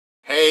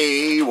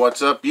Hey,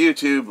 what's up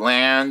YouTube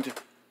land?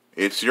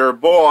 It's your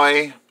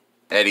boy,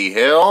 Eddie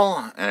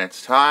Hill, and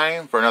it's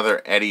time for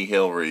another Eddie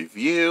Hill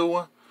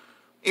review.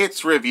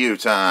 It's review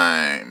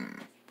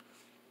time,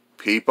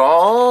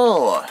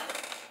 people!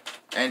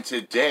 And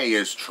today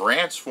is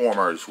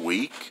Transformers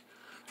week,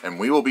 and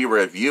we will be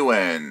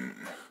reviewing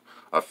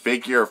a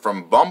figure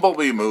from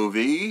Bumblebee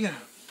movie,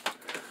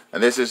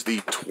 and this is the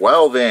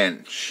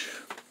 12-inch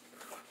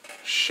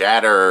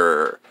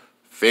Shatter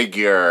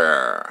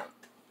figure.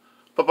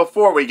 But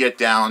before we get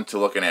down to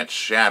looking at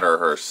Shatter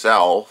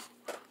herself,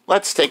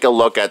 let's take a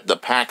look at the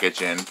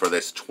packaging for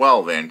this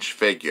 12-inch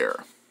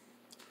figure.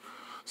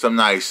 Some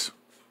nice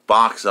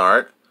box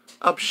art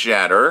of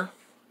Shatter,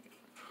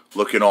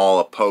 looking all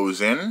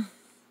opposing.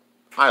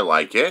 I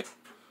like it.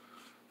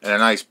 And a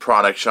nice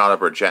product shot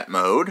of her jet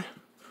mode.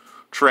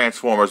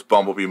 Transformers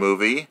Bumblebee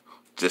movie,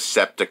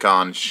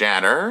 Decepticon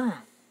Shatter,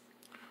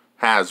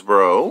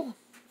 Hasbro.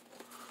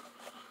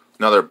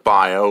 Another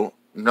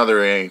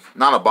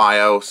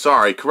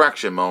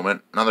correction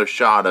moment. Another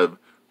shot of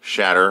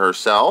Shatter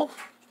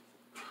herself.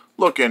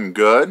 Looking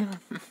good.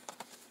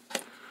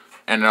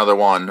 And another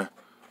one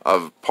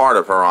of part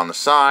of her on the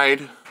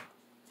side.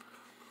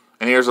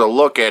 And here's a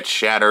look at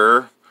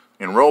Shatter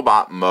in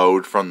robot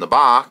mode from the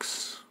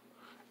box.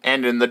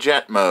 And in the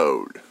jet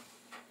mode.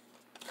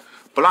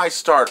 But I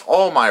start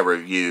all my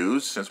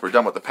reviews, since we're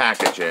done with the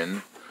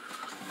packaging,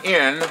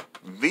 in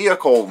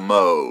vehicle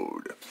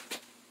mode.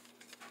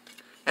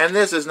 And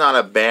this is not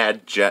a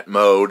bad jet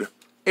mode.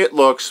 It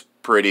looks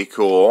pretty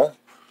cool.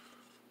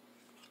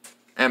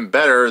 And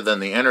better than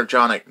the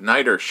Energonic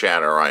Niter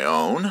Shatter I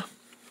own.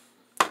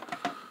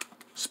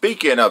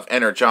 Speaking of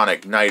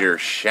Energonic Niter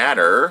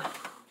Shatter,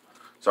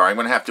 sorry, I'm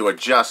going to have to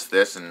adjust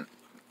this and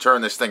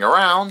turn this thing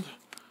around,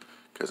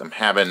 because I'm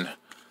having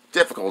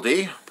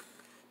difficulty.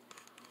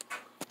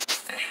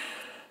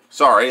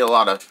 Sorry, a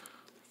lot of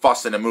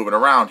fussing and moving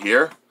around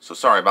here, so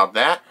sorry about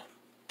that.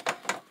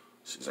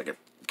 See if I can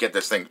get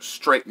this thing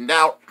straightened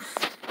out.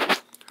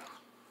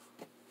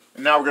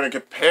 And now we're going to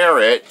compare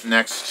it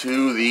next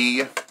to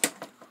the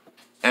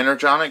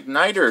Energonic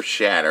Niter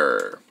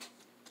Shatter.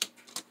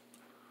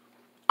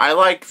 I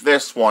like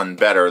this one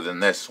better than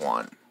this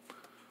one.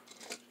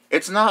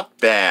 It's not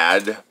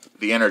bad,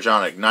 the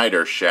Energonic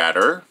Niter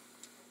Shatter.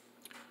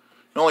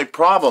 The only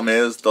problem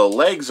is the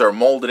legs are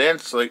molded in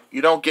so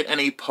you don't get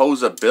any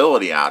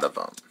posability out of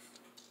them.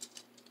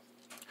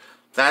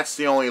 That's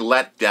the only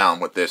letdown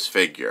with this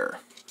figure.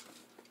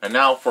 And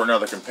now for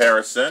another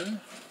comparison.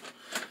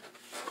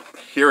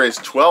 Here is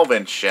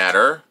 12-inch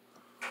Shatter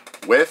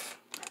with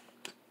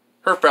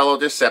her fellow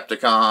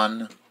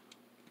Decepticon,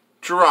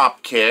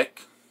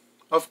 Dropkick,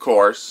 of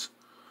course.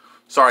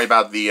 Sorry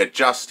about the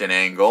adjusting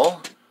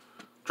angle.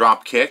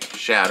 Dropkick,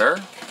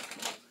 Shatter.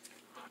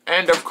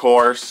 And of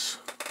course,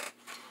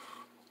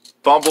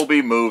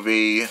 Bumblebee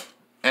movie,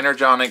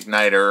 Energonic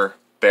Niter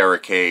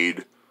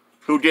Barricade,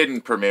 who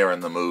didn't premiere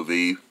in the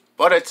movie,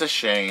 but it's a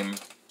shame.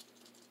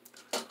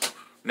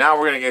 Now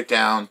we're going to get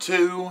down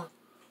to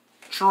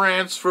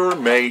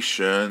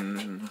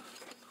transformation.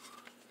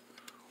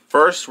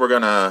 First, we're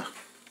going to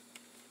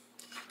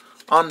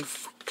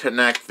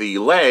unconnect the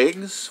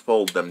legs,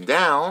 fold them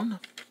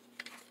down.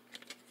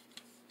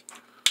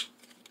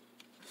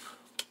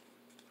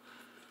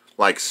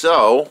 Like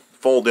so.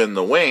 Fold in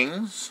the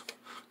wings.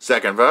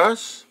 Second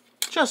verse,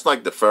 just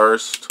like the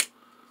first.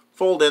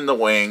 Fold in the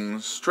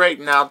wings,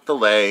 straighten out the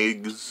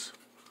legs.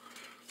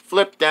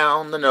 Flip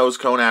down the nose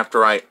cone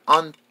after I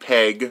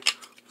unpeg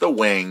the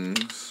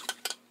wings.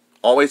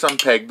 Always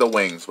unpeg the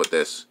wings with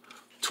this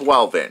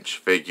 12-inch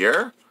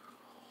figure.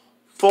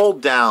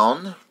 Fold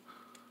down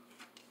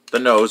the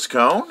nose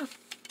cone.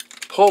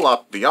 Pull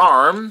up the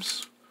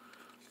arms.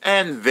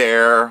 And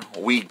there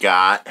we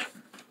got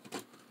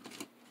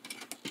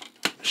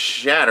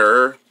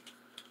Shatter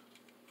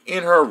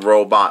in her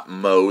robot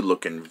mode,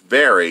 looking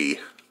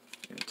very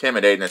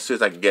intimidating as soon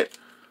as I can get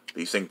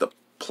these things to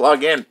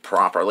plug in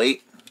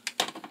properly.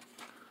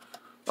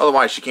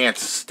 Otherwise, she can't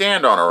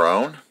stand on her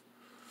own.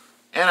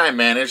 And I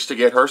managed to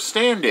get her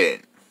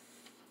standing.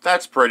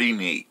 That's pretty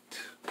neat.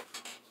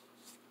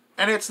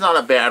 And it's not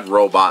a bad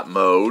robot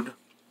mode.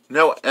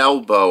 No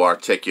elbow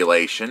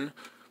articulation.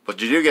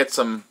 But you do get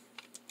some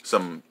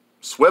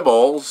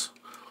swivels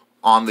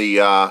on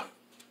the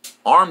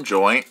arm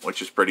joint,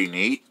 which is pretty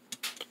neat.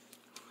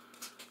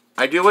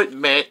 I do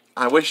admit,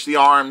 I wish the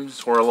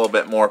arms were a little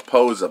bit more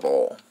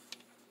posable.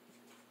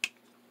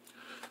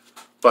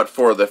 But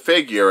for the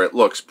figure, it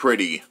looks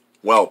pretty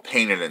well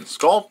painted and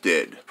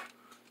sculpted.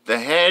 The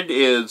head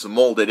is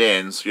molded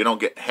in, so you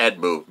don't get head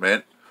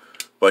movement.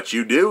 But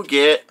you do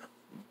get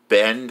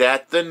bend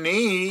at the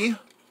knee.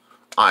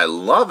 I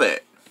love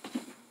it.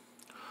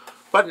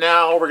 But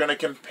now we're going to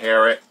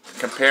compare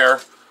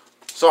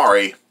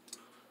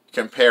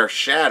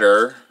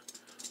Shatter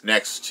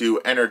next to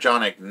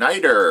Energonic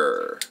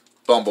Niter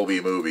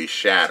Bumblebee movie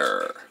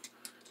Shatter.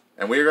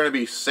 And we're going to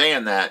be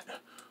saying that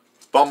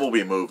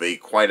Bumblebee movie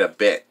quite a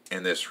bit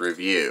in this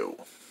review.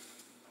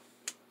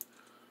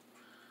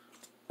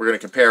 We're going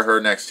to compare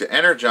her next to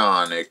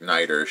Energonic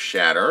Niter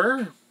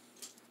Shatter.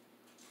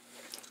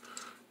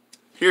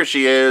 here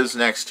she is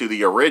next to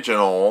the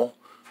original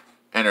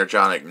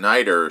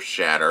Energionic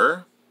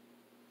Shatter.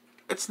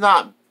 It's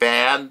not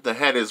bad. The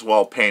head is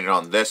well painted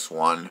on this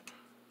one.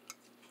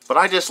 But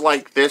I just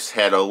like this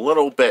head a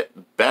little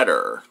bit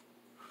better.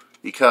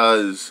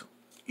 Because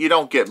you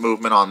don't get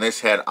movement on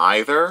this head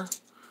either.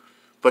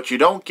 But you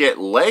don't get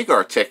leg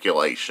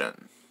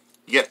articulation.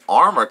 You get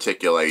arm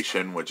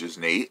articulation, which is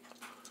neat.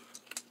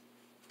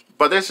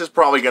 But this is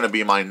probably going to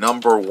be my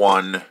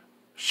 #1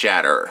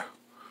 Shatter.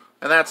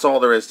 And that's all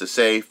there is to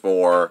say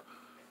for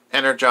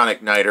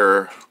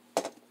Energionic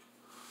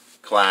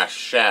Class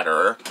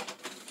Shatter.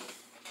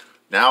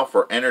 Now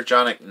for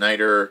Energionic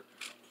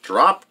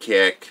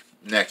Dropkick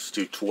next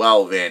to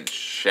 12-inch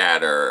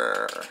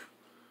Shatter.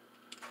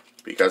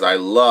 Because I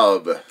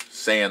love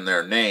saying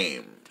their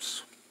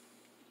names.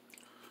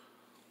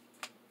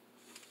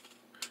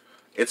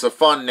 It's a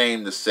fun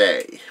name to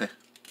say.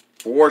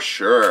 For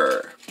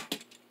sure.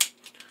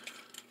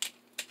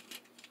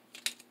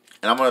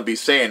 And I'm going to be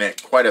saying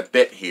it quite a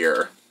bit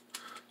here.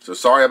 So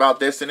sorry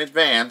about this in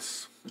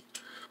advance.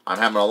 I'm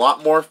having a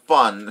lot more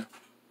fun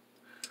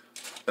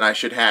than I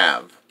should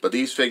have. But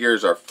these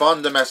figures are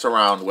fun to mess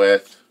around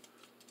with.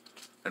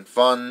 And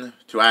fun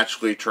to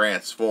actually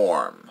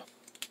transform.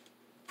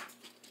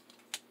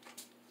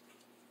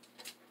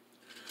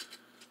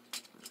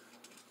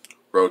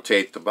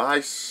 Rotate the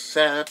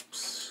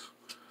biceps.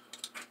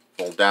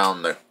 Fold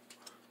down the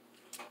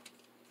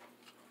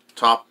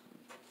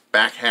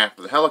back half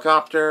of the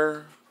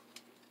helicopter.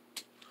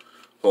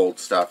 Fold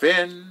stuff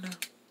in.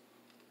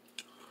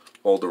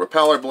 Hold the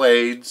repeller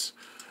blades.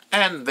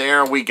 And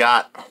there we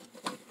got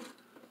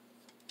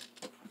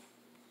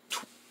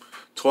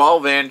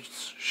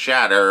 12-inch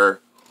Shatter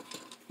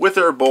with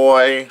her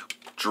boy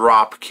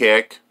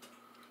Dropkick.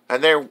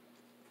 And they're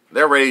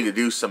ready to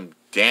do some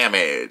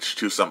damage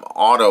to some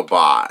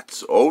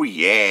Autobots. Oh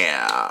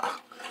yeah.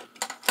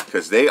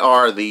 Because they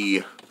are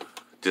the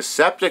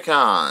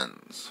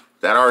Decepticons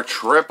that are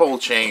triple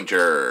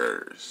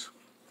changers.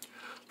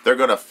 They're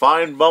going to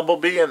find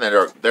Bumblebee and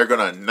they're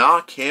going to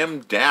knock him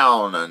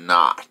down a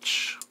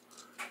notch.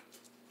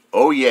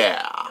 Oh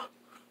yeah.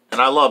 And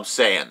I love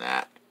saying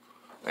that.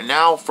 And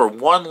now for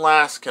one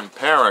last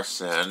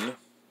comparison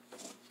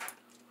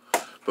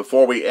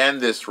before we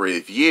end this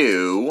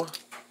review.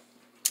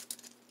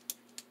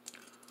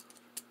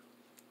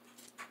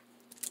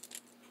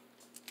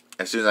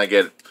 As soon as I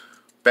get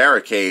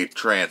Barricade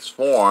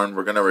transformed,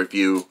 we're going to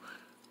review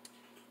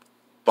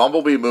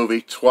Bumblebee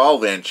Movie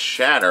 12-inch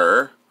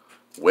Shatter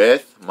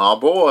with my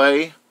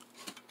boy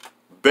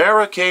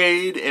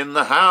Barricade in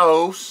the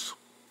house.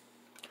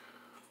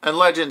 And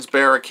Legends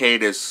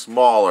Barricade is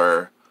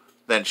smaller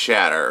than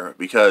Shatter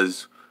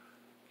because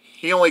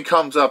he only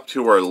comes up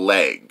to her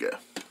leg.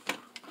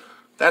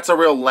 That's a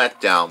real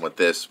letdown with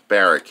this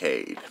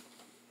Barricade.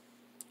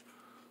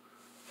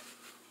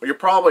 Well, you're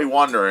probably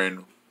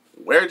wondering,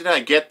 where did I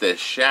get this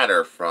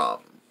Shatter from?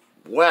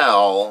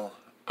 Well,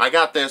 I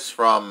got this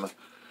from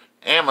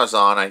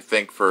Amazon, I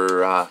think,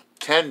 for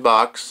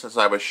 $10 since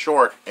I was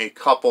short a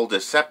couple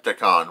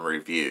Decepticon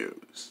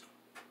reviews.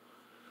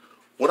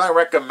 Would I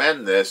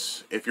recommend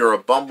this if you're a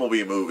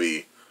Bumblebee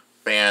movie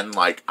fan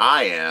like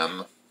I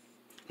am?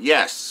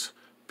 Yes,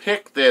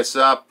 pick this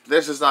up.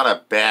 This is not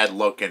a bad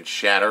looking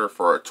Shatter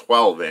for a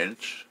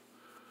 12-inch.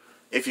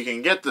 If you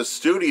can get the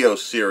Studio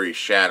Series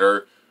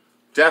Shatter,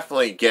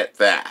 definitely get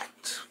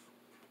that.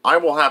 I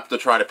will have to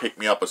try to pick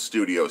me up a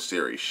Studio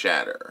Series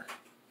Shatter.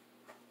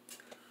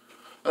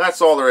 And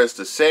that's all there is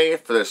to say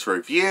for this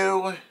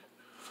review.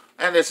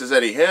 And this is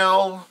Eddie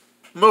Hill,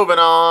 moving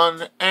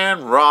on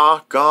and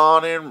rock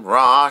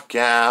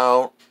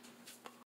out.